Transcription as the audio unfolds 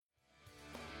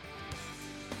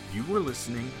You are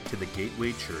listening to the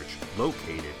Gateway Church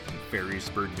located in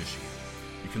Ferrysburg, Michigan.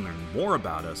 You can learn more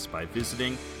about us by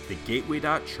visiting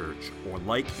thegateway.church or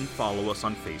like and follow us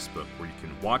on Facebook, where you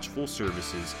can watch full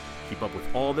services, keep up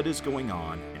with all that is going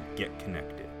on, and get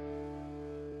connected.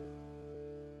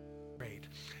 Great.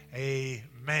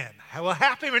 Amen. Well,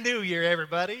 Happy New Year,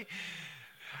 everybody.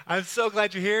 I'm so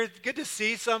glad you're here. It's good to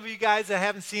see some of you guys I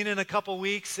haven't seen in a couple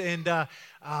weeks, and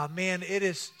man, it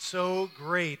is so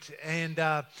great. And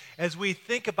as we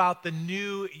think about the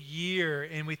new year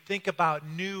and we think about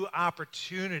new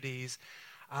opportunities,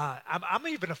 I'm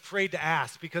even afraid to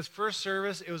ask, because first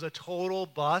service, it was a total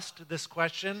bust, this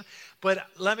question. But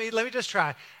let me just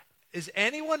try. Is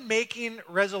anyone making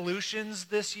resolutions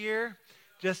this year?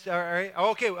 Just, all right.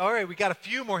 Okay, all right, we got a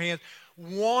few more hands.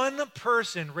 One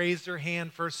person raised their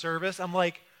hand first service. I'm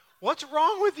like, what's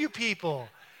wrong with you people?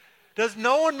 Does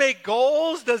no one make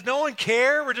goals? Does no one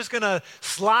care? We're just going to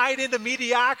slide into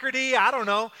mediocrity? I don't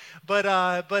know. But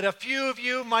a few of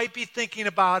you might be thinking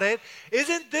about it.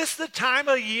 Isn't this the time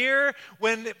of year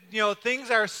when,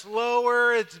 things are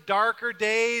slower, it's darker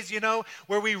days,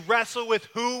 where we wrestle with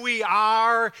who we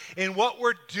are and what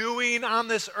we're doing on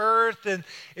this earth, and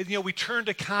we turn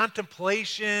to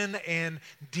contemplation and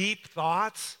deep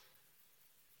thoughts?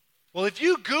 Well, if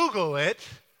you Google it,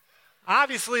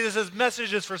 obviously, this is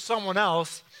messages for someone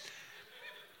else.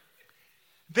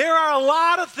 There are a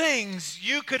lot of things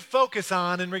you could focus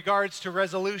on in regards to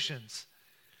resolutions.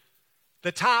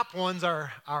 The top ones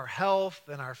are our health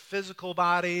and our physical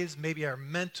bodies, maybe our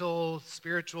mental,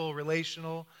 spiritual,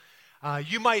 relational.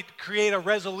 You might create a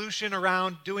resolution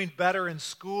around doing better in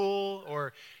school,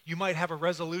 or you might have a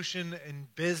resolution in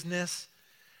business.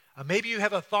 Maybe you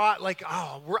have a thought like,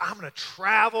 I'm going to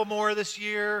travel more this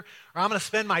year, or I'm going to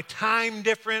spend my time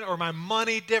different or my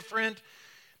money different.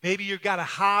 Maybe you've got a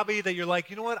hobby that you're like,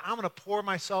 you know what, I'm going to pour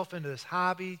myself into this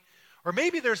hobby. Or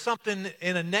maybe there's something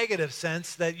in a negative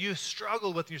sense that you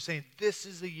struggle with, and you're saying, this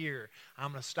is the year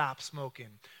I'm going to stop smoking,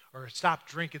 or stop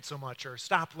drinking so much, or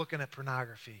stop looking at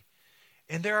pornography.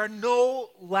 And there are no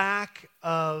lack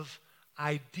of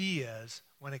ideas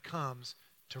when it comes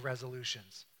to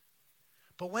resolutions.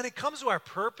 But when it comes to our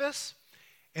purpose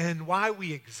and why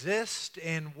we exist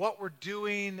and what we're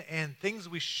doing and things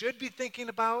we should be thinking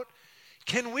about,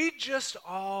 can we just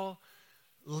all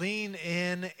lean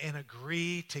in and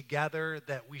agree together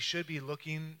that we should be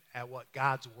looking at what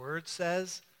God's Word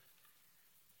says?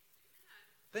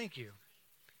 Thank you.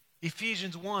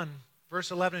 Ephesians 1, verse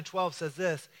 11 and 12 says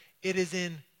this: it is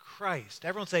in Christ.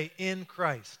 Everyone say, in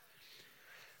Christ,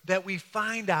 that we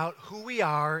find out who we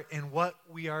are and what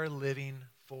we are living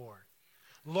for.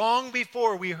 Long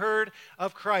before we heard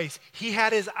of Christ, he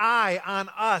had his eye on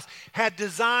us, had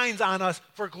designs on us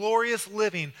for glorious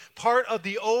living. Part of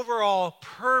the overall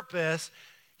purpose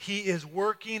he is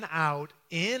working out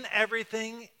in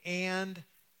everything and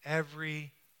everyone.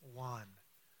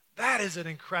 That is an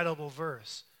incredible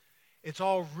verse. It's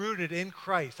all rooted in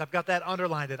Christ. I've got that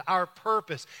underlined. Our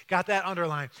purpose, got that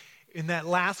underlined. In that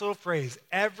last little phrase,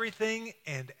 everything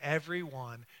and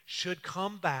everyone should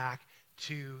come back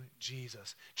to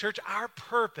Jesus. Church, our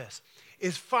purpose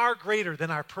is far greater than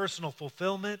our personal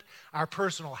fulfillment, our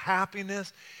personal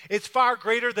happiness. It's far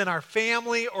greater than our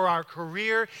family or our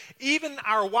career, even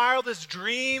our wildest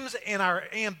dreams and our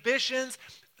ambitions.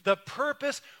 The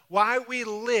purpose, why we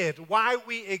live, why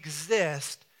we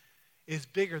exist, is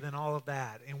bigger than all of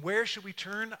that. And where should we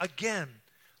turn? Again,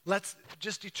 let's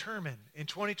just determine in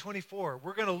 2024,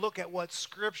 we're going to look at what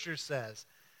Scripture says.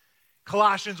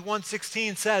 Colossians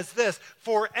 1:16 says this: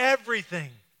 for everything,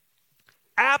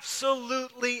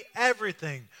 absolutely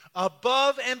everything,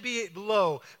 above and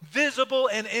below, visible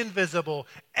and invisible,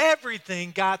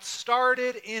 everything got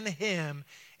started in him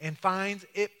and finds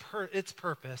its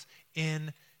purpose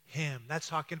in him. That's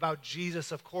talking about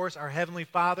Jesus, of course, our Heavenly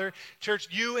Father. Church,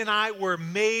 you and I were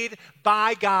made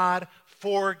by God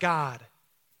for God.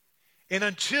 And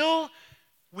until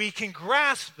we can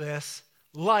grasp this,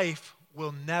 life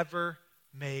will never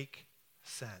make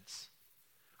sense.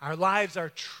 Our lives are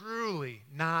truly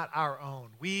not our own.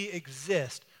 We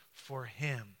exist for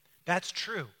him. That's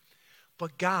true.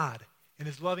 But God, in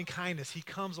his loving kindness, he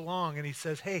comes along and he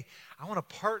says, hey, I want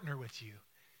to partner with you.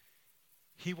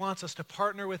 He wants us to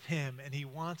partner with him, and he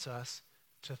wants us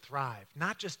to thrive,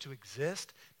 not just to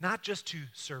exist, not just to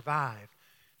survive.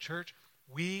 Church,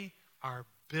 we are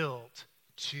built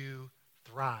to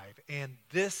thrive. And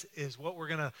this is what we're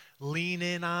going to lean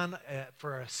in on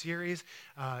for a series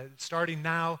starting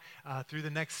now through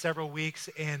the next several weeks.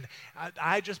 And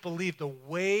I just believe the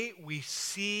way we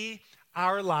see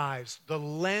our lives, the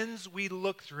lens we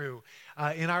look through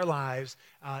in our lives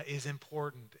is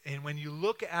important. And when you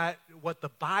look at what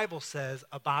the Bible says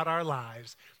about our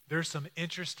lives, there's some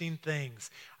interesting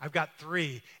things. I've got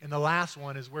 3, and the last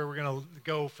one is where we're going to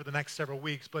go for the next several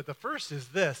weeks. But the first is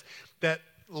this, that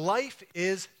life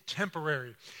is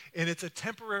temporary, and it's a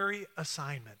temporary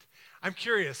assignment. I'm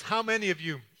curious, how many of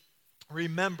you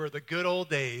remember the good old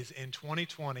days in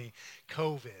 2020,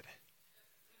 COVID?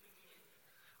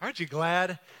 Aren't you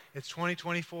glad it's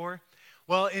 2024?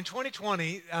 Well, in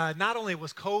 2020, not only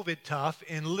was COVID tough,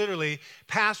 and literally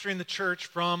pastoring the church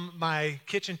from my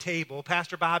kitchen table,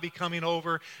 Pastor Bobby coming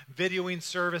over, videoing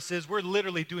services. We're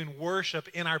literally doing worship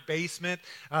in our basement.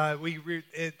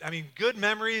 Good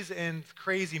memories and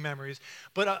crazy memories.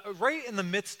 But right in the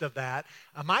midst of that,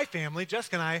 my family,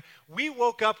 Jessica and I, we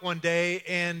woke up one day,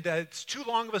 and it's too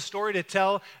long of a story to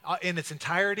tell in its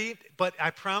entirety, but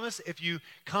I promise if you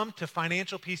come to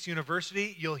Financial Peace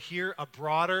University, you'll hear a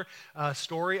broader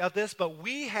story of this. But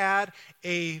we had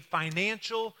a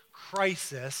financial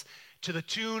crisis to the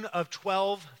tune of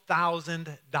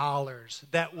 $12,000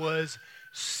 that was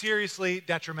seriously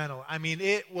detrimental. I mean,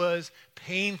 it was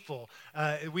painful.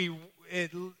 And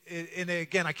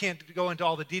again, I can't go into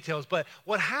all the details, but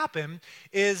what happened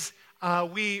is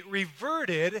we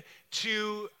reverted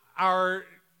to our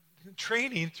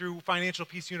training through Financial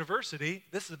Peace University.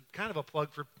 This is kind of a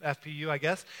plug for FPU, I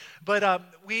guess. But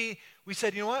we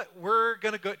said, you know what? We're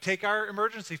going to go take our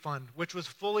emergency fund, which was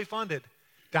fully funded,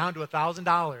 down to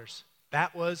 $1,000.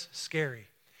 That was scary.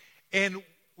 And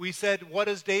we said, what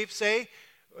does Dave say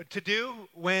to do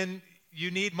when you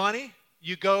need money?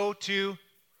 You go to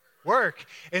work.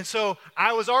 And so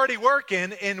I was already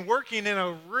working in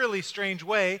a really strange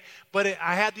way, but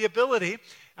I had the ability.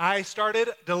 I started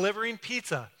delivering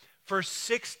pizza for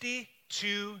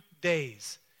 62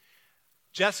 days.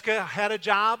 Jessica had a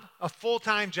job, a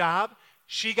full-time job.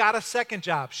 She got a second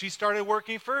job. She started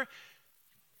working for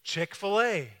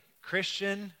Chick-fil-A,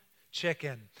 Christian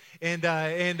chicken. And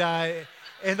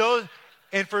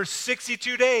for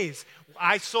 62 days,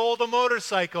 I sold a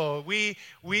motorcycle. We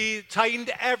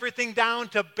tightened everything down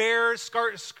to bare,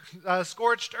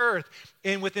 scorched earth.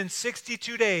 And within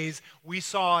 62 days, we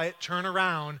saw it turn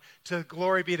around to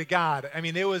glory be to God. I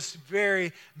mean, it was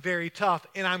very, very tough.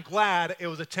 And I'm glad it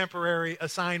was a temporary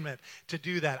assignment to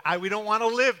do that. We don't want to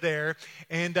live there,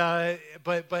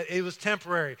 but it was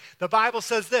temporary. The Bible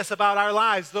says this about our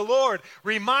lives. The Lord,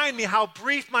 remind me how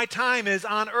brief my time is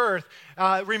on earth.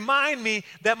 Remind me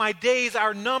that my days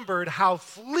are numbered, how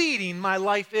fleeting my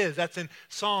life is. That's in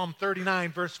Psalm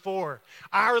 39, verse 4.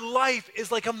 Our life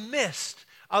is like a mist,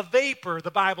 a vapor, the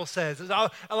Bible says. It's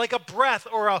like a breath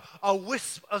or a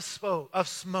wisp of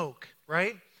smoke,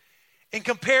 right? And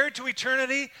compared to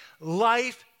eternity,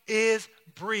 life is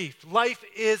brief. Life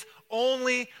is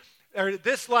only,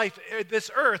 this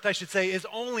earth, I should say, is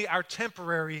only our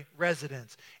temporary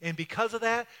residence. And because of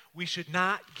that, we should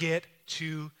not get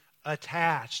too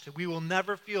attached. We will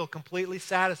never feel completely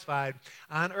satisfied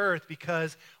on earth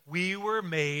because we were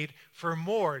made for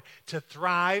more, to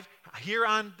thrive here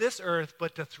on this earth,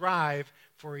 but to thrive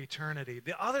for eternity.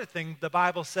 The other thing the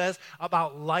Bible says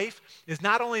about life is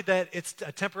not only that it's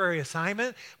a temporary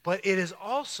assignment, but it is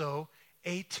also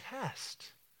a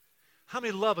test. How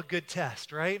many love a good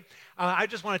test, right? I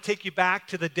just want to take you back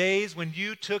to the days when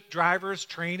you took driver's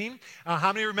training.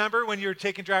 How many remember when you were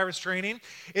taking driver's training?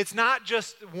 It's not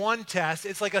just one test.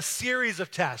 It's like a series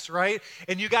of tests, right?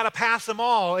 And you got to pass them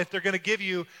all if they're going to give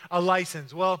you a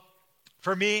license. Well,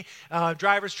 for me,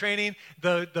 driver's training,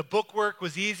 the book work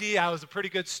was easy. I was a pretty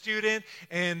good student,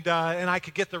 and I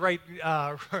could get the right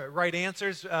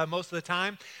answers most of the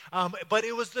time. But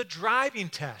it was the driving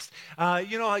test.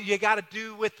 You got to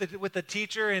do with the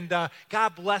teacher, and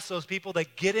God bless those people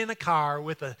that get in a car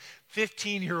with a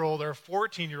 15-year-old or a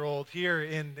 14-year-old here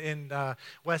in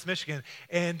West Michigan,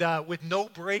 and with no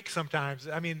brakes sometimes.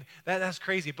 I mean, that's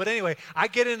crazy. But anyway, I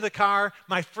get into the car,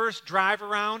 my first drive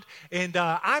around, and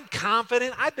I'm confident.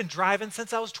 I've been driving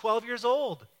since I was 12 years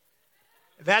old.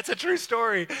 That's a true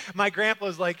story. My grandpa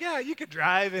was like, yeah, you could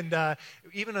drive, and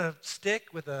even a stick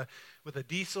with a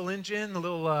diesel engine, a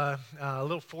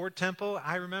little Ford Tempo,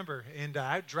 I remember. And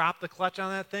I dropped the clutch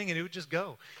on that thing, and it would just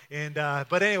go. And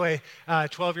but anyway,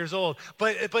 12 years old.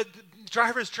 But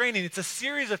driver's training, it's a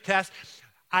series of tests.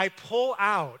 I pull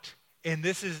out, and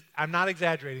I'm not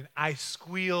exaggerating, I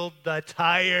squealed the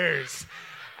tires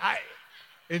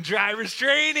in driver's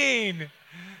training.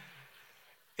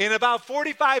 And about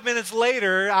 45 minutes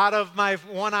later, out of my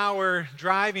 1-hour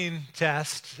driving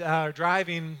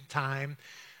time,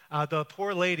 the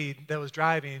poor lady that was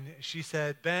driving, she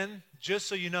said, Ben, just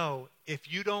so you know,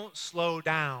 if you don't slow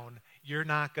down, you're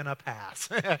not going to pass.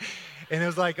 And it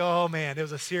was like, oh man, it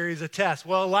was a series of tests.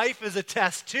 Well, life is a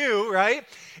test too, right?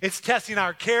 It's testing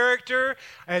our character.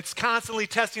 It's constantly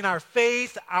testing our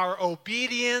faith, our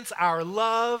obedience, our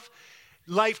love.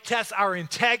 Life tests our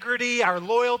integrity, our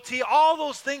loyalty. All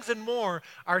those things and more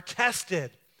are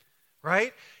tested,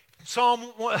 right? Psalm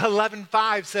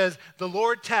 11:5 says, the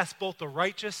Lord tests both the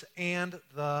righteous and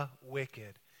the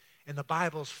wicked. And the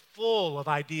Bible's full of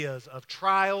ideas of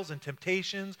trials and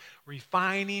temptations,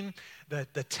 refining, the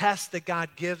tests that God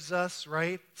gives us,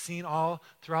 right? Seen all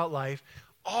throughout life.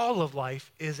 All of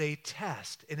life is a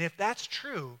test. And if that's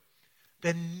true,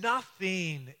 then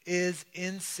nothing is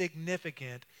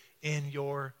insignificant in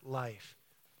your life.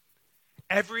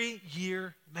 Every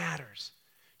year matters.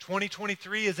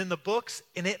 2023 is in the books,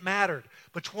 and it mattered.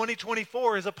 But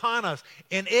 2024 is upon us,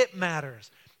 and it matters.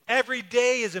 Every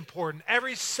day is important.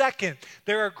 Every second,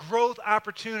 there are growth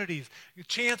opportunities,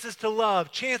 chances to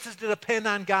love, chances to depend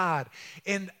on God.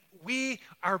 And we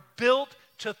are built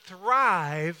to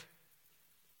thrive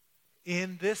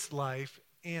in this life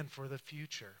and for the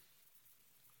future.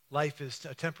 Life is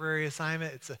a temporary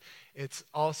assignment. It's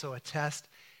also a test.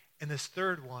 And this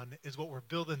third one is what we're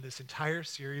building this entire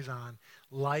series on.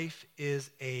 Life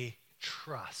is a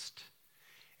trust.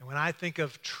 And when I think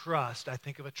of trust, I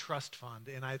think of a trust fund.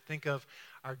 And I think of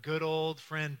our good old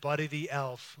friend Buddy the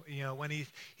Elf. You know, when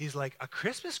he's like, a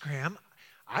Christmas gram?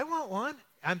 I want one.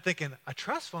 I'm thinking, a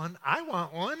trust fund? I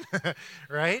want one,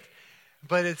 right?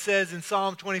 But it says in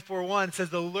Psalm 24:1, it says,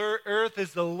 the earth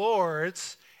is the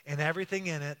Lord's and everything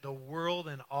in it, the world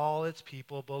and all its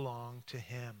people belong to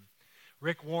him.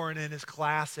 Rick Warren, in his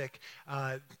classic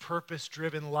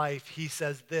Purpose-Driven Life, he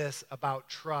says this about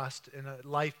trust and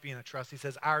life being a trust. He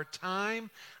says, our time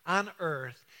on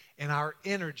earth and our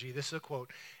energy, this is a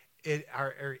quote,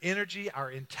 our energy,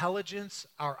 our intelligence,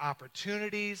 our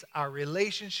opportunities, our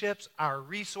relationships, our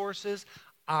resources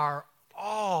are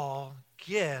all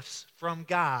gifts from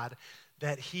God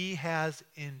that he has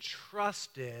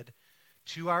entrusted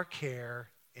to our care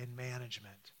and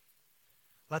management.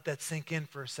 Let that sink in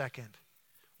for a second.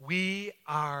 We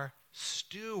are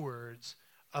stewards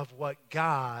of what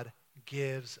God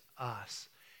gives us.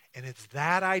 And it's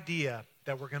that idea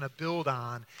that we're going to build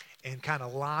on and kind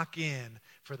of lock in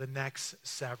for the next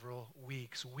several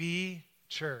weeks. We,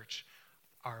 church,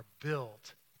 are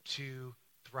built to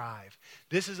thrive.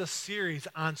 This is a series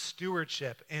on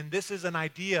stewardship, and this is an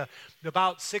idea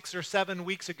about 6 or 7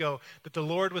 weeks ago that the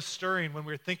Lord was stirring when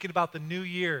we were thinking about the new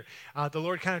year. The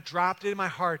Lord kind of dropped it in my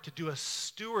heart to do a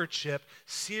stewardship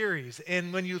series.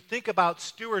 And when you think about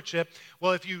stewardship,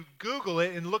 well, if you Google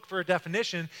it and look for a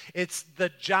definition, it's the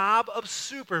job of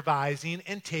supervising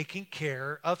and taking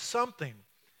care of something.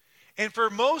 And for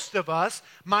most of us,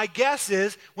 my guess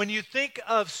is when you think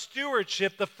of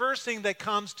stewardship, the first thing that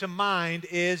comes to mind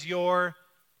is your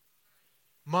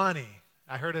money.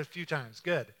 I heard it a few times.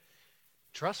 Good.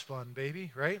 Trust fund,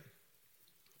 baby, right?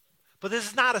 But this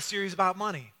is not a series about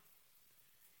money.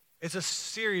 It's a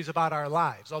series about our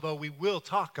lives, although we will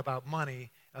talk about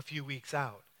money a few weeks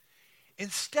out.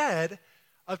 Instead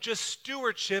of just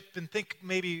stewardship and think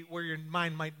maybe where your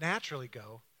mind might naturally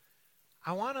go,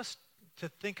 I want us to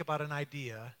think about an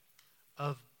idea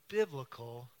of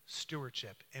biblical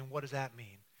stewardship. And what does that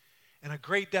mean? And a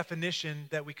great definition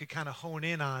that we could kind of hone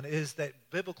in on is that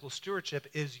biblical stewardship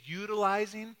is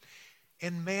utilizing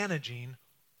and managing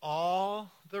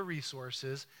all the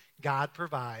resources God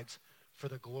provides for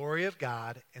the glory of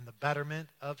God and the betterment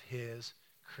of his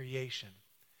creation.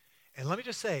 And let me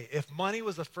just say, if money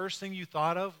was the first thing you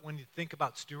thought of when you think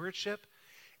about stewardship,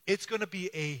 it's going to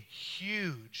be a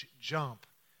huge jump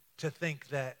to think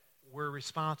that we're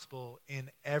responsible in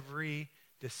every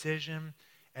decision,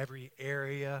 every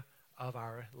area of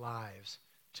our lives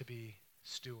to be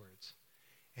stewards.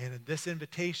 And this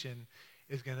invitation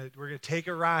is we're going to take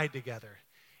a ride together,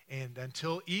 and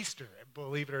until Easter,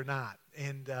 believe it or not.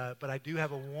 And but I do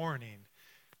have a warning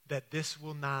that this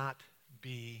will not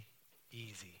be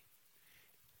easy.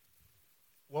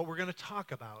 What we're going to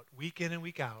talk about week in and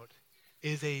week out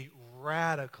is a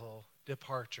radical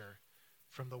departure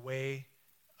from the way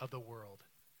of the world.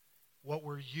 What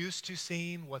we're used to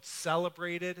seeing, what's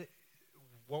celebrated,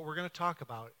 what we're going to talk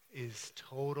about is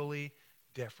totally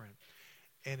different.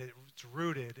 And it's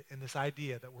rooted in this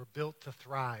idea that we're built to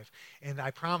thrive. And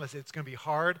I promise it's going to be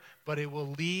hard, but it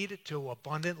will lead to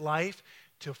abundant life,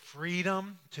 to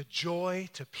freedom, to joy,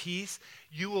 to peace.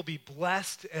 You will be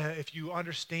blessed if you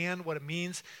understand what it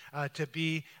means to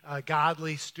be a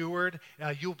godly steward.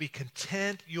 You'll be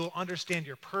content. You'll understand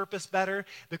your purpose better.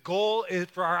 The goal is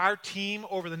for our team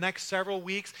over the next several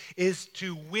weeks is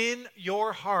to win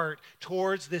your heart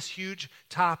towards this huge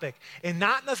topic. And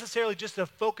not necessarily just to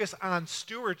focus on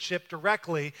stewardship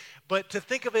directly, but to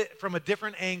think of it from a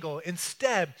different angle.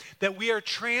 Instead, that we are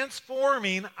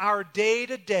transforming our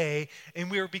day-to-day and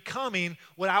we are becoming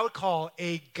what I would call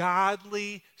a godly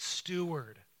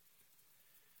steward.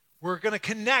 We're going to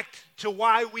connect to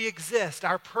why we exist,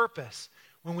 our purpose,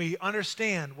 when we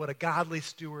understand what a godly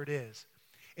steward is.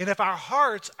 And if our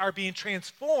hearts are being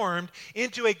transformed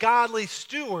into a godly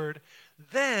steward,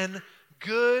 then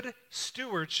good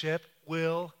stewardship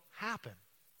will happen.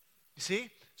 You see?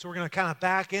 So we're going to kind of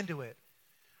back into it.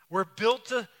 We're built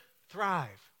to thrive.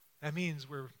 That means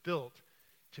we're built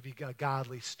to be a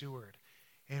godly steward.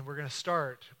 And we're going to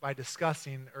start by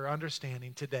discussing or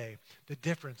understanding today the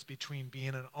difference between being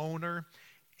an owner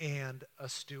and a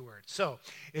steward. So,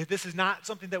 if this is not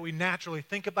something that we naturally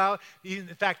think about. In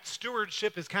fact,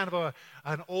 stewardship is kind of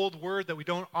an old word that we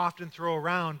don't often throw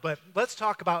around. But let's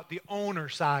talk about the owner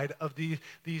side of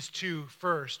these two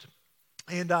first.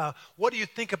 And what do you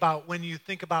think about when you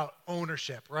think about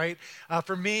ownership, right?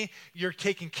 For me, you're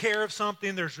taking care of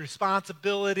something. There's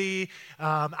responsibility.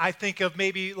 I think of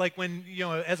maybe like when,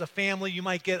 as a family, you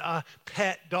might get a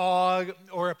pet dog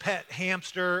or a pet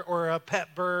hamster or a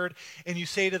pet bird, and you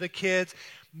say to the kids,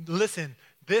 listen,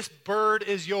 this bird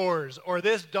is yours or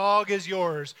this dog is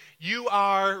yours. You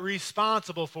are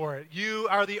responsible for it. You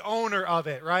are the owner of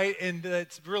it, right? And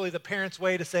it's really the parent's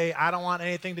way to say, I don't want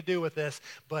anything to do with this,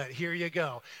 but here you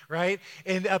go, right?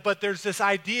 And but there's this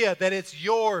idea that it's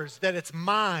yours, that it's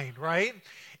mine, right?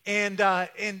 And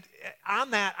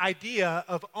on that idea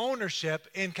of ownership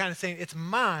and kind of saying it's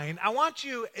mine, I want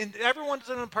you, and everyone's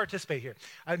going to participate here.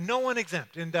 No one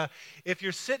exempt. And if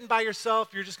you're sitting by yourself,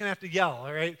 you're just going to have to yell,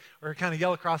 all right? Or kind of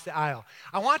yell across the aisle.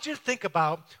 I want you to think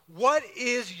about what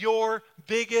is your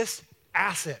biggest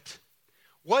asset?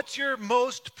 What's your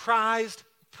most prized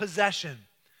possession?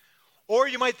 Or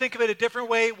you might think of it a different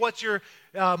way. What's your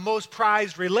most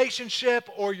prized relationship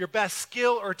or your best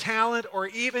skill or talent or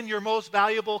even your most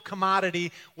valuable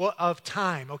commodity of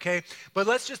time, okay? But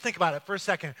let's just think about it for a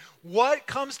second. What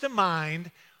comes to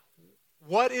mind?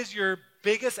 What is your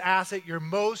biggest asset, your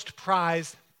most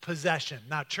prized possession?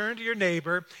 Now turn to your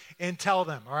neighbor and tell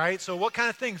them, all right? So what kind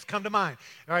of things come to mind?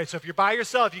 All right, so if you're by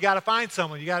yourself, you got to find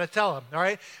someone. You got to tell them, all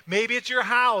right? Maybe it's your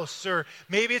house or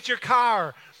maybe it's your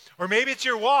car. Or maybe it's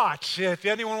your watch. If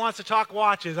anyone wants to talk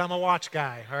watches, I'm a watch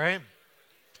guy, all right?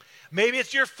 Maybe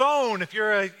it's your phone if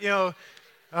you're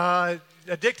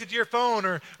addicted to your phone.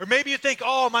 Or maybe you think,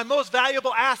 oh, my most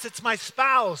valuable asset's my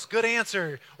spouse. Good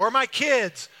answer. Or my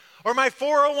kids. Or my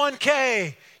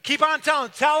 401k. Keep on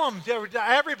telling them,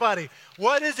 everybody,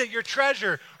 what is it, your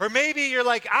treasure? Or maybe you're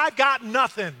like, I've got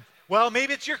nothing. Well,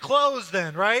 maybe it's your clothes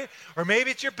then, right? Or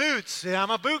maybe it's your boots. Yeah, I'm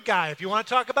a boot guy. If you want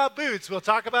to talk about boots, we'll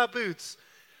talk about boots.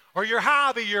 Or your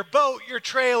hobby, your boat, your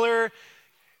trailer.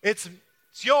 It's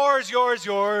yours.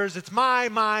 It's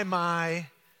my.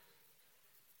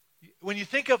 When you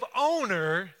think of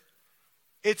owner,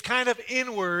 it's kind of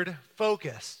inward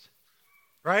focused,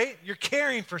 right? You're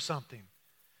caring for something.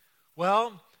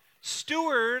 Well,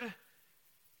 steward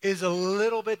is a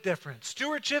little bit different.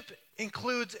 Stewardship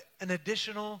includes an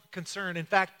additional concern. In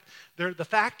fact, the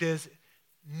fact is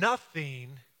nothing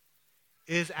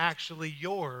is actually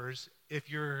yours if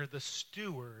you're the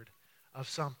steward of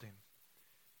something.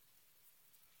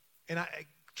 And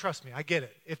trust me, I get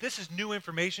it. If this is new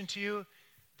information to you,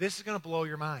 this is going to blow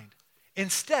your mind.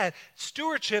 Instead,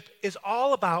 stewardship is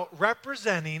all about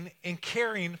representing and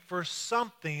caring for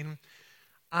something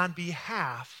on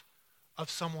behalf of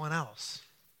someone else.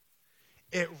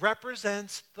 It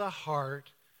represents the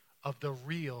heart of the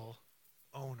real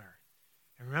owner.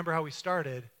 And remember how we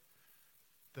started?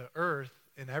 The earth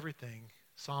and everything,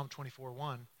 Psalm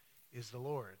 24:1, is the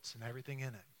Lord's and everything in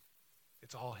it.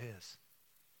 It's all His.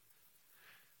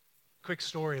 Quick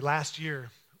story. Last year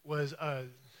was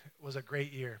a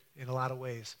great year in a lot of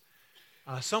ways.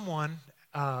 Someone,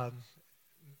 Matt,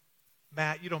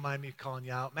 you don't mind me calling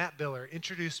you out, Matt Biller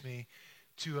introduced me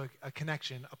to a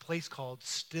connection, a place called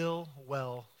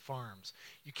Stillwell Farms.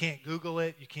 You can't Google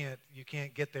it. You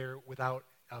can't get there without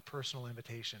a personal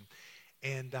invitation.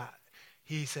 And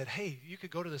he said, hey, you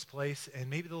could go to this place and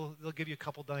maybe they'll give you a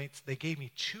couple nights. They gave me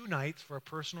 2 nights for a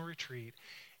personal retreat.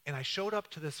 And I showed up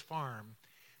to this farm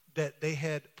that they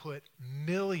had put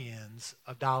millions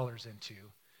of dollars into.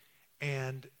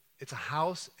 And it's a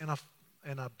house and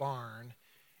a barn.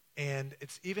 And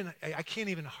it's even, I can't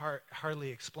even hardly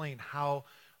explain how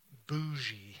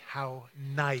bougie, how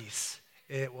nice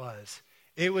it was.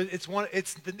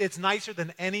 It's nicer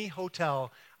than any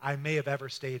hotel I may have ever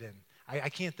stayed in. I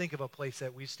can't think of a place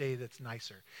that we've stayed that's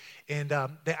nicer. And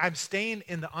I'm staying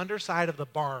in the underside of the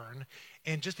barn.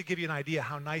 And just to give you an idea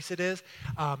how nice it is,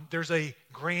 there's a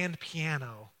grand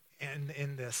piano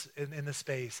in this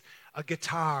space, a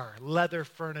guitar, leather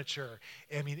furniture.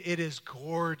 I mean, it is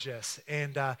gorgeous.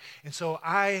 And so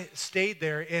I stayed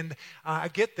there, and I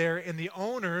get there, and the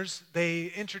owners,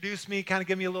 they introduce me, kind of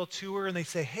give me a little tour, and they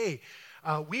say, hey,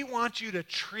 we want you to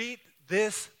treat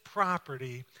this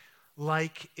property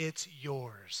like it's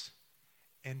yours.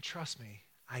 And trust me,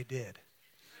 I did.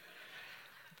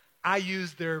 I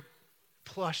used their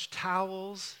plush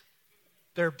towels,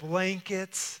 their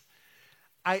blankets.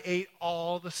 I ate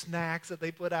all the snacks that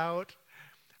they put out.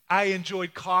 I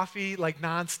enjoyed coffee like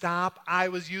nonstop. I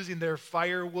was using their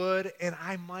firewood, and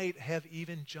I might have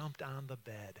even jumped on the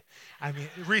bed. I mean,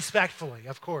 respectfully,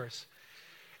 of course.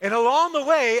 And along the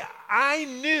way, I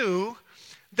knew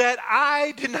that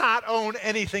I did not own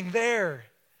anything there.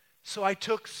 So I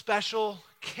took special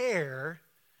care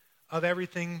of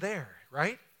everything there,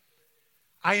 right?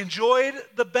 I enjoyed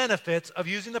the benefits of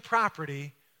using the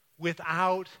property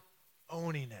without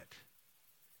owning it.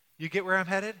 You get where I'm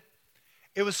headed?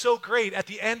 It was so great. At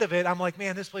the end of it, I'm like,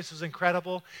 man, this place was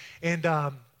incredible. And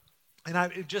I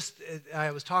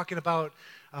was talking about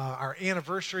our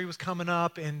anniversary was coming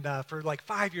up, and for like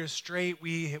 5 years straight,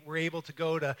 we were able to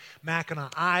go to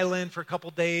Mackinac Island for a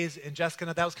couple days. And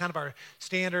Jessica, that was kind of our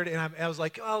standard. And I was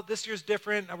like, oh, this year's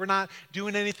different. We're not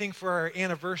doing anything for our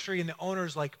anniversary. And the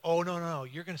owner's like, oh, no,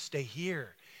 you're going to stay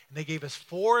here. And they gave us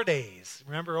 4 days,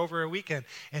 remember, over a weekend.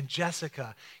 And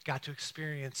Jessica got to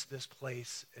experience this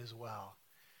place as well.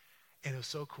 And it was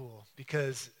so cool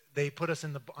because they put us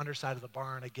in the underside of the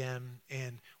barn again,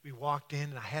 and we walked in,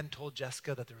 and I hadn't told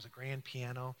Jessica that there was a grand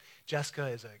piano. Jessica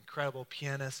is an incredible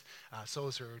pianist. So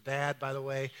is her dad, by the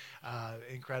way,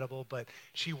 incredible. But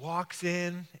she walks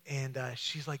in, and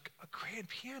she's like, a grand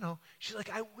piano? She's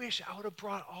like, I wish I would have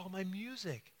brought all my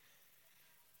music.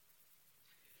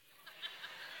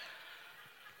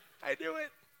 I knew it.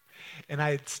 And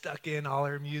I had stuck in all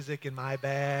her music in my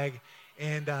bag,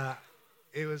 and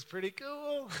it was pretty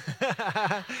cool.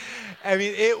 I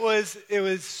mean, it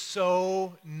was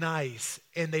so nice,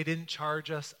 and they didn't charge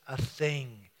us a thing.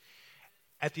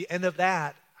 At the end of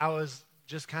that, I was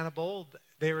just kind of bold.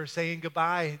 They were saying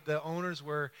goodbye, the owners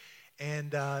were,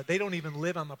 and they don't even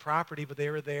live on the property, but they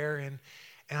were there, and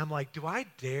I'm like, do I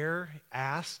dare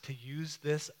ask to use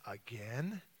this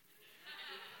again?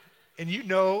 And you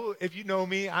know, if you know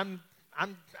me, I'm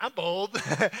bold.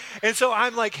 And so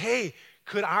I'm like, hey,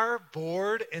 could our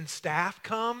board and staff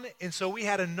come? And so we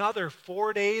had another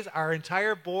 4 days, our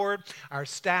entire board, our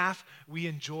staff, we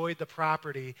enjoyed the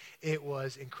property. It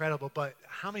was incredible. But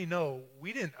how many know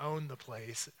we didn't own the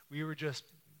place? We were just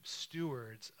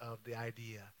stewards of the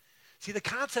idea. See, the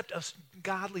concept of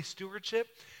godly stewardship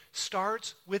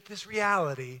starts with this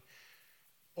reality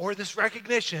or this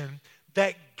recognition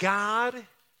that God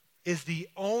is the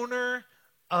owner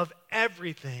of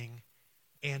everything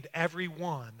and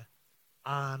everyone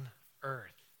on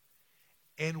earth.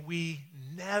 And we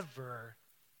never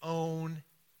own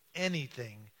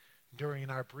anything during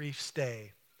our brief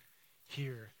stay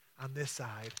here on this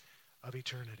side of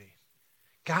eternity.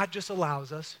 God just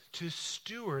allows us to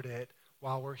steward it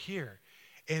while we're here.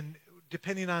 And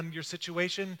depending on your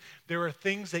situation, there are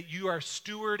things that you are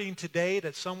stewarding today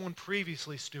that someone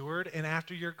previously stewarded, and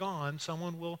after you're gone,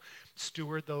 someone will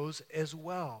steward those as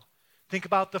well. Think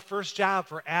about the first job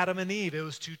for Adam and Eve. It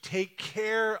was to take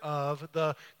care of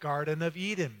the Garden of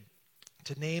Eden,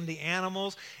 to name the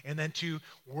animals, and then to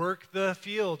work the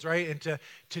fields, right? And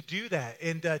to do that,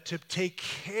 and to take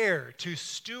care, to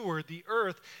steward the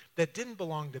earth that didn't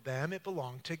belong to them, it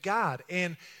belonged to God.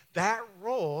 And that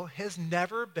role has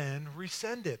never been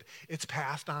rescinded. It's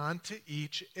passed on to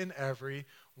each and every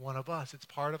one of us. It's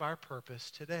part of our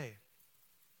purpose today.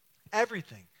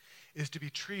 Everything is to be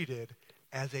treated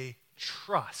as a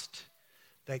trust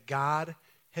that God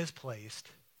has placed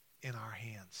in our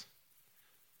hands.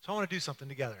 So I want to do something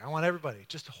together. I want everybody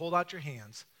just to hold out your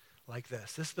hands like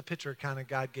this. This is the picture kind of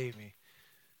God gave me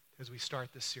as we start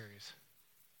this series.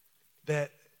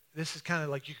 That this is kind of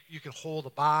like you can hold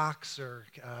a box or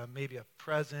maybe a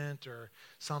present or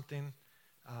something.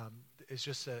 It's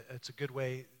a good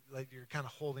way, like you're kind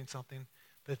of holding something.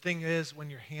 The thing is, when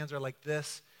your hands are like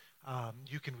this,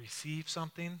 you can receive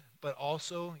something, but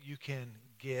also you can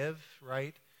give,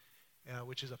 right?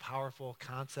 Which is a powerful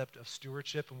concept of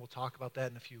stewardship, and we'll talk about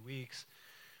that in a few weeks.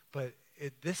 But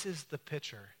this is the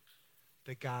picture.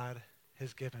 that God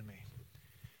has given me.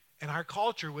 And our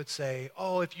culture would say,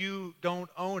 oh, if you don't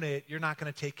own it, you're not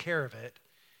going to take care of it.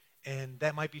 And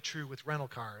that might be true with rental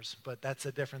cars, but that's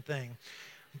a different thing.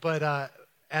 But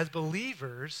as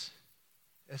believers,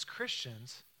 as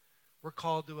Christians, we're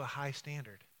called to a high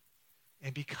standard.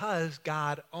 And because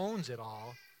God owns it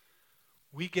all,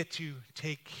 we get to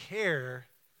take care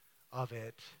of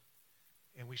it,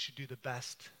 and we should do the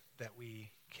best that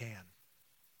we can.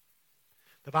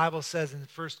 The Bible says in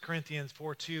 1 Corinthians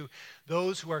 4:2,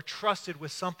 those who are trusted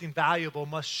with something valuable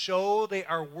must show they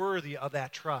are worthy of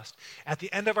that trust. At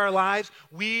the end of our lives,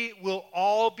 we will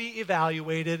all be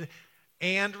evaluated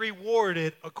and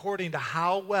rewarded according to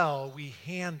how well we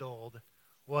handled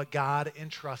what God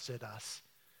entrusted us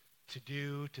to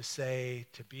do, to say,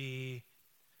 to be,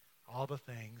 all the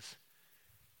things.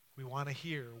 We want to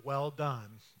hear, well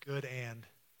done, good and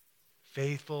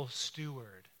faithful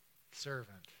steward,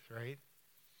 servant, right?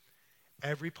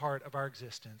 Every part of our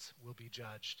existence will be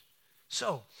judged.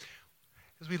 So,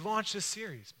 as we launch this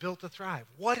series, Built to Thrive,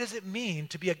 what does it mean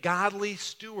to be a godly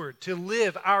steward, to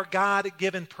live our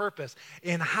God-given purpose?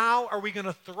 And how are we going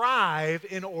to thrive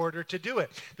in order to do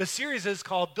it? The series is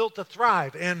called Built to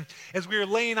Thrive. And as we were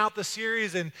laying out the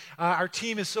series, and our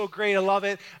team is so great, I love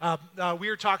it, we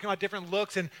were talking about different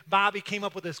looks, and Bobby came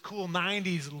up with this cool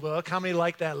 90s look. How many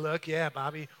like that look? Yeah,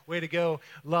 Bobby, way to go.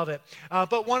 Love it.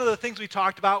 But one of the things we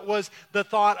talked about was the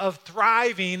thought of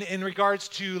thriving in regards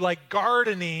to like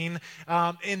gardening.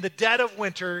 In the dead of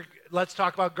winter, let's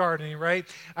talk about gardening, right?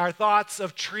 Our thoughts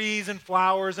of trees and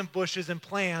flowers and bushes and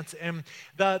plants. And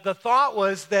the thought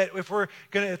was that if we're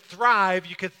going to thrive,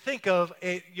 you could think of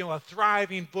a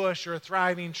thriving bush or a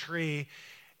thriving tree.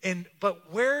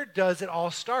 But where does it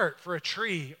all start for a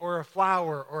tree or a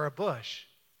flower or a bush?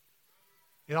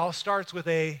 It all starts with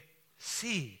a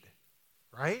seed,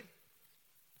 right?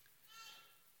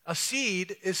 A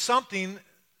seed is something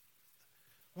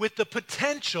with the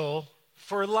potential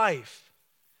for life,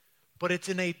 but it's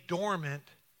in a dormant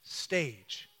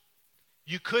stage.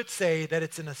 You could say that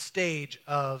it's in a stage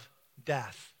of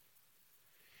death.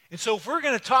 And so if we're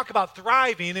going to talk about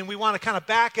thriving and we want to kind of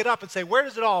back it up and say, where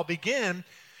does it all begin?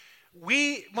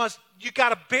 You got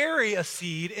to bury a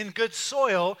seed in good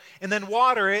soil and then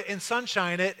water it and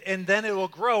sunshine it, and then it will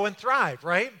grow and thrive,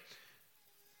 right?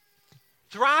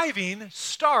 Thriving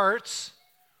starts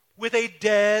with a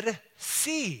dead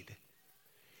seed.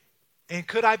 And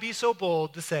could I be so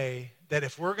bold to say that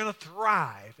if we're going to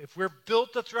thrive, if we're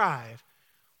built to thrive,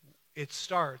 it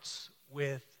starts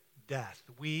with death.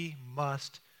 We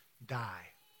must die.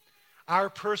 Our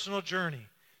personal journey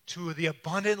to the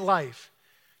abundant life,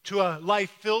 to a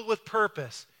life filled with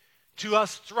purpose, to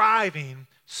us thriving,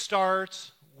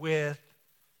 starts with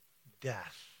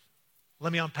death.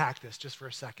 Let me unpack this just for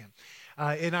a second.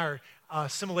 In our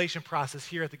assimilation process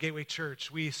here at the Gateway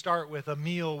Church, we start with a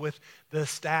meal with the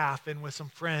staff and with some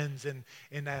friends. And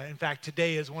in fact,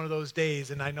 today is one of those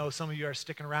days, and I know some of you are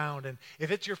sticking around. And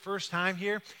if it's your first time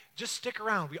here, just stick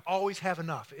around. We always have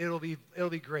enough. It'll be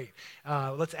great.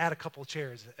 Let's add a couple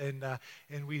chairs. And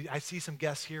I see some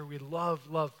guests here. We'd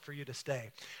love for you to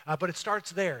stay. But it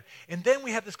starts there. And then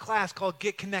we have this class called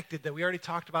Get Connected that we already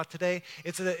talked about today.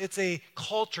 It's a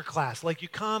culture class. Like you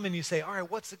come and you say, all right,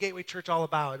 what's the Gateway Church all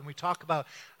about? And we talk about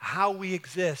how we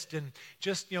exist and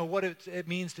just what it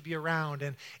means to be around.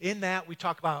 And in that, we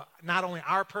talk about not only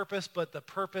our purpose, but the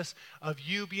purpose of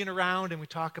you being around. And we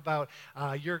talk about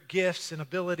your gifts and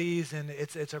abilities. And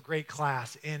it's a great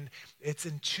class. And it's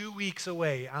in 2 weeks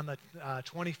away on the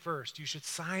 21st. You should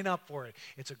sign up for it.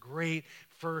 It's a great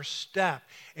first step.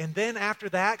 And then after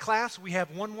that class, we have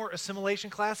one more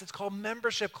assimilation class. It's called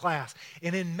membership class.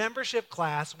 And in membership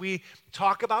class, we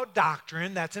talk about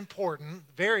doctrine. That's important,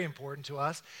 very important to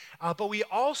us. But we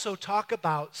also talk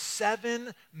about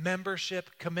 7 membership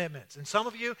commitments. And some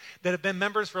of you that have been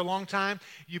members for a long time,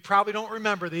 you probably don't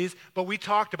remember these, but we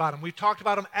talked about them. We've talked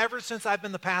about them ever since I've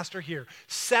been the pastor here.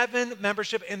 7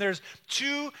 membership, and there's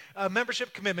 2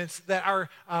 membership commitments that are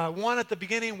one at the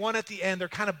beginning, one at the end. They're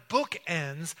kind of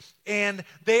bookends, and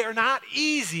they are not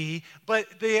easy,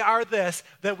 but they are this,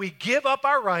 that we give up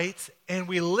our rights and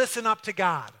we listen up to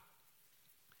God.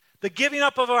 The giving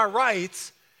up of our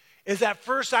rights is that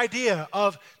first idea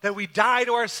of that we die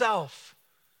to ourselves.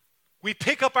 We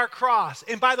pick up our cross.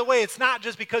 And by the way, it's not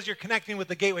just because you're connecting with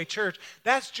the Gateway Church.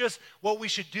 That's just what we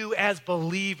should do as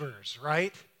believers,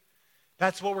 right?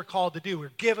 That's what we're called to do.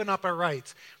 We're giving up our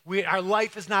rights. Our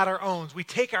life is not our own. We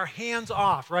take our hands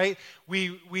off, right?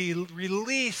 We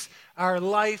release our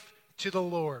life to the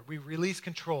Lord. We release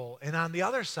control. And on the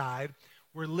other side,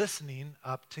 we're listening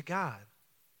up to God.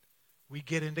 We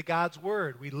get into God's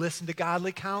word. We listen to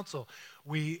godly counsel.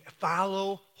 We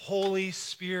follow Holy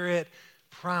Spirit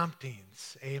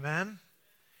promptings. Amen?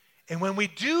 And when we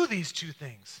do these two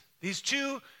things, these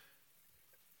two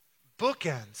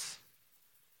bookends,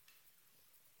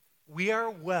 we are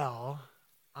well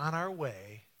on our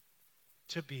way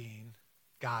to being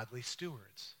godly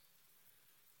stewards.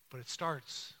 But it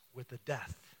starts with the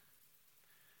death.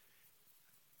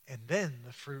 And then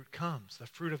the fruit comes. The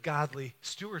fruit of godly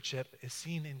stewardship is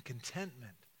seen in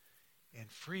contentment, in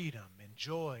freedom, in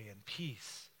joy, and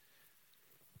peace.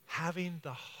 Having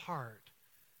the heart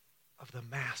of the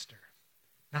master.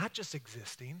 Not just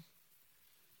existing,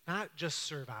 not just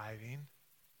surviving,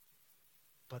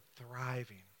 but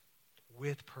thriving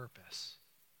with purpose.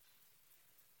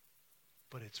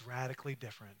 But it's radically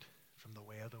different from the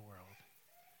way of the world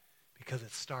because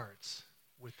it starts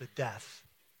with the death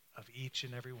of each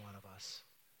and every one of us.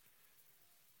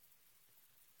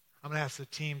 I'm going to ask the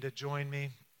team to join me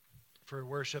for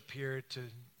worship here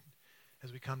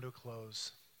as we come to a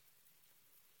close.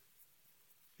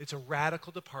 It's a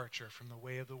radical departure from the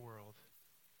way of the world,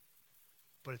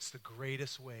 but it's the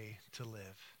greatest way to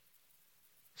live,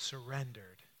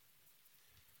 surrendered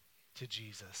to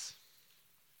Jesus.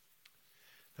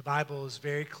 The Bible is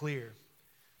very clear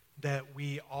that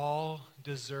we all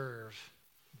deserve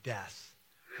death.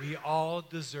 We all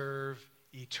deserve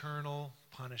eternal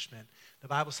punishment. The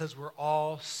Bible says we're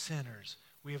all sinners.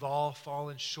 We have all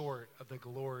fallen short of the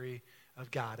glory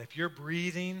of God. If you're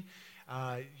breathing,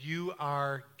 you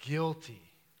are guilty,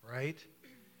 right?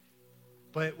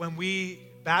 But when we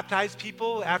baptize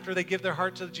people after they give their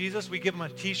heart to Jesus, we give them a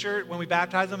t-shirt when we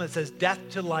baptize them that says death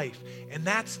to life. And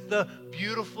that's the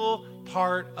beautiful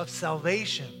part of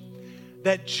salvation,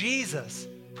 that Jesus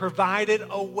provided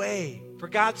a way. For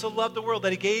God so loved the world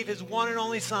that he gave his one and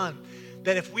only Son,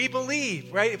 that if we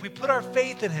believe, right, if we put our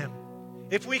faith in him,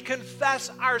 if we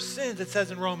confess our sins, it says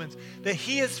in Romans, that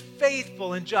he is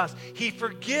faithful and just. He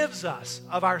forgives us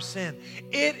of our sin.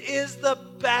 It is the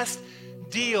best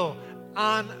deal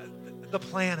on the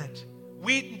planet.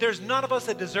 There's none of us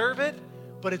that deserve it,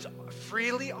 but it's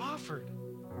freely offered.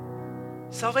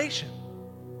 Salvation.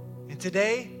 And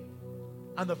today,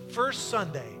 on the first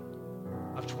Sunday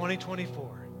of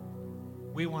 2024,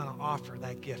 we want to offer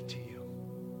that gift to you.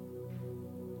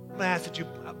 I'm going to ask that you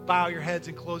bow your heads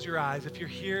and close your eyes. If you're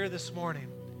here this morning,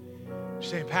 you're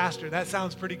saying, Pastor, that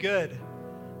sounds pretty good.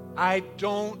 I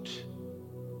don't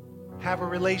have a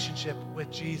relationship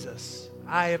with Jesus.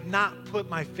 I have not put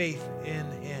my faith in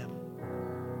him.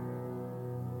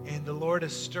 And the Lord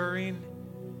is stirring.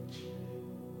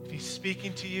 If he's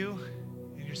speaking to you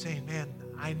and you're saying, man,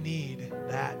 I need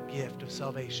that gift of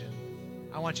salvation,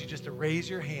 I want you just to raise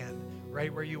your hand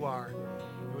right where you are.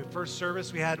 In the first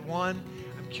service, we had one.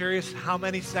 I'm curious how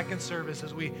many second service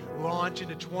as we launch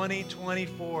into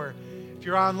 2024. If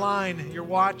you're online, you're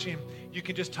watching, you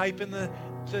can just type in the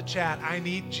chat, I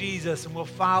need Jesus, and we'll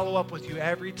follow up with you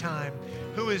every time.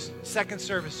 Who is second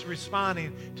service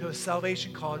responding to a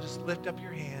salvation call? Just lift up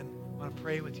your hand. I want to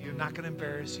pray with you. I'm not going to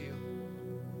embarrass you.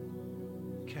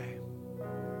 Okay.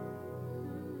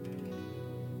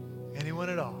 Anyone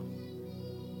at all?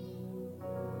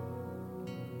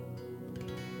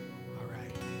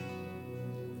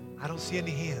 I don't see any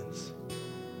hands.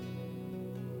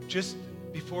 Just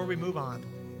before we move on,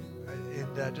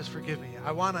 and just forgive me,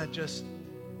 I want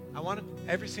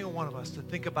every single one of us to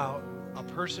think about a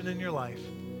person in your life.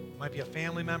 It might be a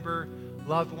family member,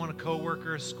 loved one, a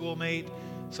coworker, a schoolmate,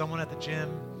 someone at the gym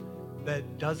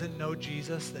that doesn't know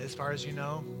Jesus as far as you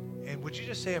know. And would you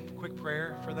just say a quick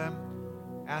prayer for them?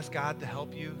 Ask God to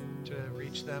help you to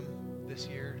reach them this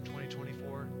year,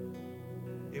 2024.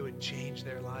 It would change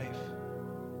their life.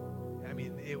 I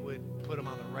mean, it would put them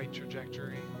on the right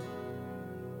trajectory.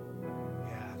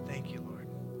 Yeah, thank you, Lord.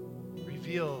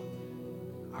 Reveal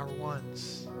our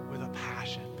ones with a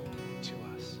passion to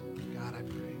us. God, I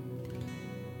pray.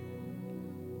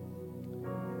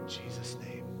 In Jesus'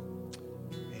 name,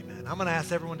 amen. I'm going to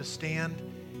ask everyone to stand.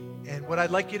 And what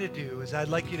I'd like you to do is I'd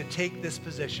like you to take this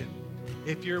position,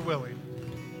 if you're willing.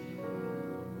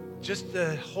 Just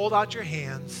to hold out your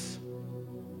hands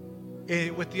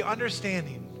with the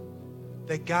understanding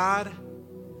that God,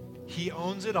 he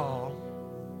owns it all.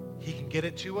 He can get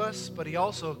it to us, but he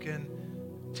also can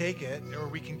take it, or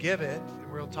we can give it,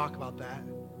 and we'll talk about that.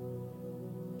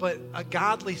 But a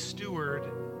godly steward,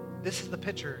 this is the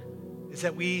picture, is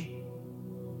that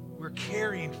we're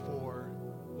caring for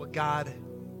what God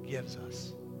gives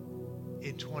us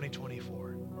in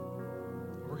 2024.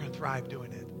 We're going to thrive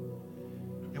doing it.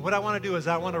 And what I want to do is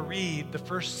I want to read the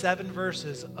first 7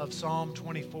 verses of Psalm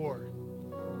 24.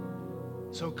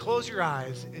 So close your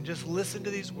eyes and just listen to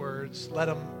these words. Let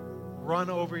them run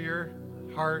over your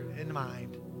heart and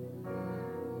mind.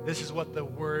 This is what the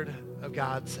Word of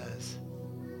God says.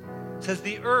 It says,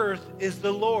 the earth is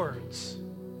the Lord's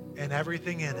and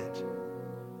everything in it.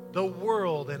 The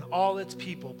world and all its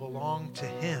people belong to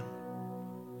him.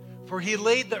 For he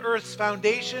laid the earth's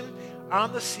foundation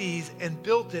on the seas and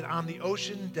built it on the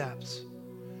ocean depths.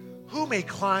 Who may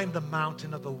climb the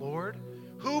mountain of the Lord?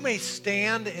 Who may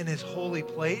stand in his holy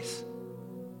place?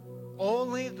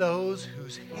 Only those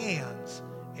whose hands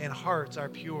and hearts are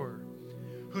pure,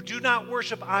 who do not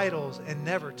worship idols and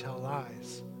never tell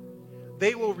lies.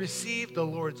 They will receive the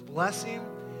Lord's blessing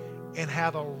and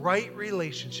have a right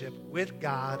relationship with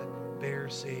God, their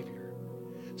Savior.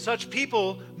 Such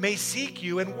people may seek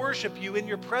you and worship you in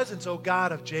your presence, O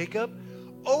God of Jacob.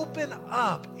 Open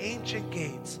up ancient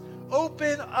gates,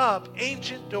 open up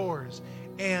ancient doors,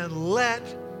 and let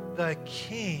the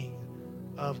King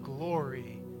of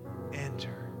glory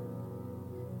enter.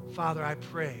 Father, I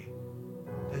pray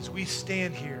that as we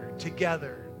stand here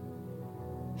together,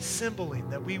 symboling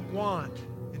that we want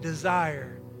and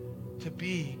desire to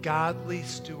be godly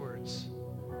stewards,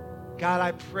 God,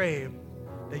 I pray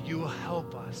that you will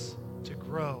help us to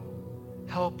grow,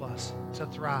 help us to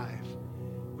thrive.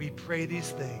 We pray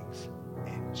these things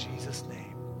in Jesus' name.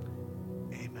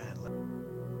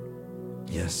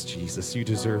 Yes, Jesus, you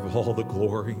deserve all the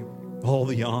glory, all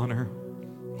the honor,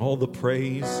 all the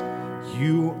praise.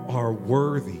 You are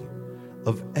worthy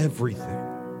of everything.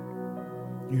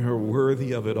 You are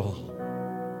worthy of it all.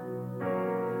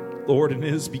 Lord, and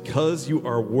it is because you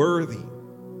are worthy.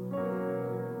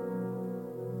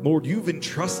 Lord, you've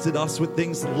entrusted us with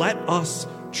things. Let us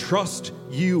trust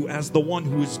you as the one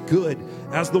who is good,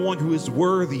 as the one who is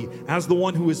worthy, as the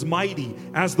one who is mighty,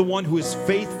 as the one who is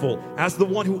faithful, as the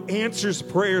one who answers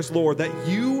prayers, Lord, that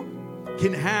you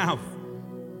can have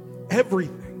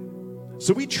everything.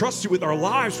 So we trust you with our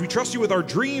lives. We trust you with our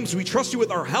dreams. We trust you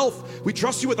with our health. We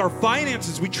trust you with our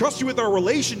finances. We trust you with our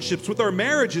relationships, with our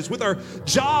marriages, with our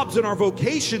jobs and our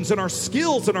vocations and our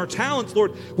skills and our talents,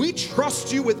 Lord. We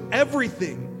trust you with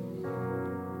everything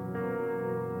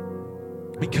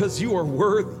because you are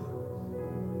worthy.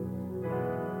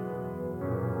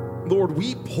 Lord,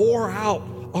 we pour out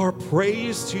our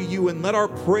praise to you, and let our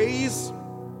praise,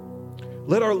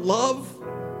 let our love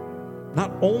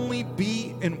not only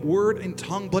be in word and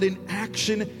tongue, but in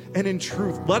action and in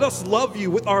truth. Let us love you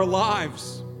with our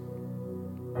lives,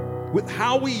 with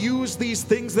how we use these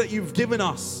things that you've given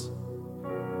us.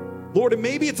 Lord, and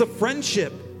maybe it's a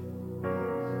friendship.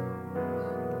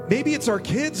 Maybe it's our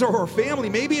kids or our family.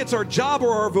 Maybe it's our job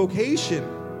or our vocation.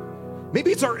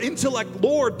 Maybe it's our intellect,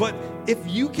 Lord, but if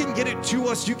you can get it to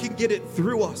us, you can get it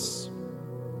through us.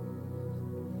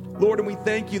 Lord, and we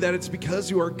thank you that it's because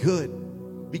you are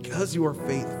good, because you are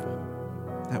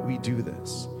faithful, that we do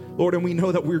this. Lord, and we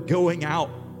know that we're going out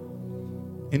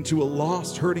into a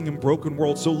lost, hurting, and broken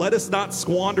world. So let us not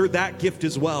squander that gift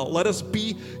as well. Let us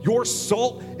be your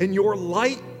salt and your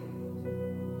light.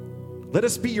 Let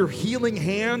us be your healing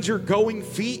hands, your going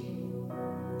feet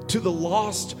to the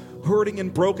lost, hurting,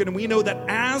 and broken. And we know that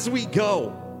as we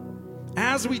go,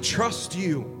 as we trust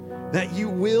you, that you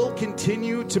will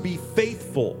continue to be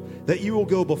faithful, that you will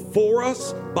go before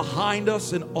us, behind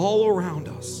us, and all around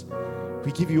us.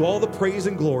 We give you all the praise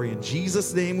and glory. In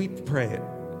Jesus' name we pray it.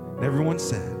 And everyone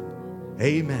said,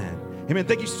 amen. Amen.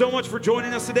 Thank you so much for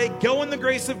joining us today. Go in the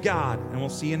grace of God, and we'll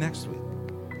see you next week.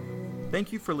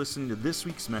 Thank you for listening to this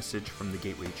week's message from the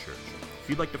Gateway Church. If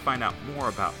you'd like to find out more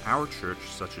about our church,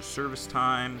 such as service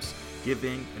times,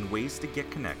 giving, and ways to get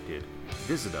connected,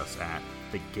 visit us at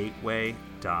thegateway.church.